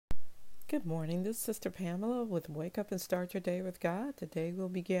Good morning. This is Sister Pamela with Wake Up and Start Your Day with God. Today we'll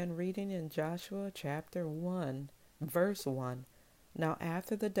begin reading in Joshua chapter 1, verse 1. Now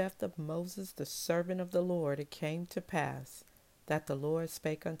after the death of Moses, the servant of the Lord, it came to pass that the Lord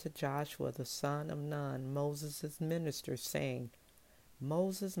spake unto Joshua, the son of Nun, Moses' minister, saying,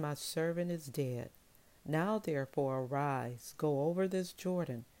 Moses, my servant, is dead. Now therefore arise, go over this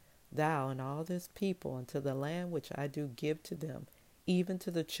Jordan, thou and all this people, unto the land which I do give to them, even to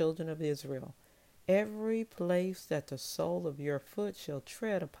the children of Israel. Every place that the sole of your foot shall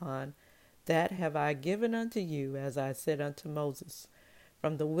tread upon, that have I given unto you, as I said unto Moses.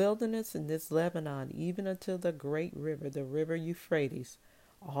 From the wilderness in this Lebanon, even unto the great river, the river Euphrates,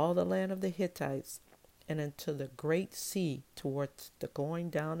 all the land of the Hittites, and unto the great sea towards the going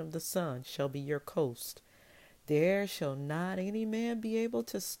down of the sun shall be your coast. There shall not any man be able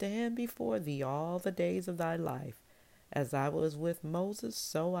to stand before thee all the days of thy life. As I was with Moses,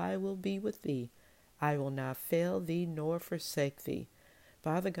 so I will be with thee. I will not fail thee nor forsake thee.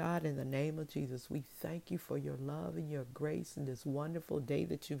 Father God, in the name of Jesus, we thank you for your love and your grace in this wonderful day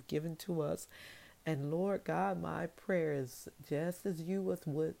that you've given to us. And Lord God, my prayer is just as you was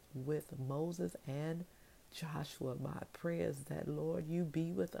with Moses and Joshua. My prayer is that, Lord, you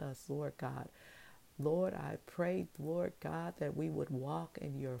be with us, Lord God. Lord, I pray, Lord God, that we would walk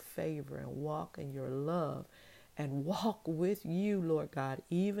in your favor and walk in your love and walk with you, Lord God,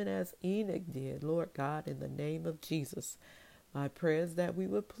 even as Enoch did, Lord God, in the name of Jesus. My prayer is that we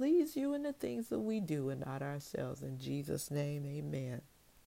would please you in the things that we do and not ourselves. In Jesus' name, amen.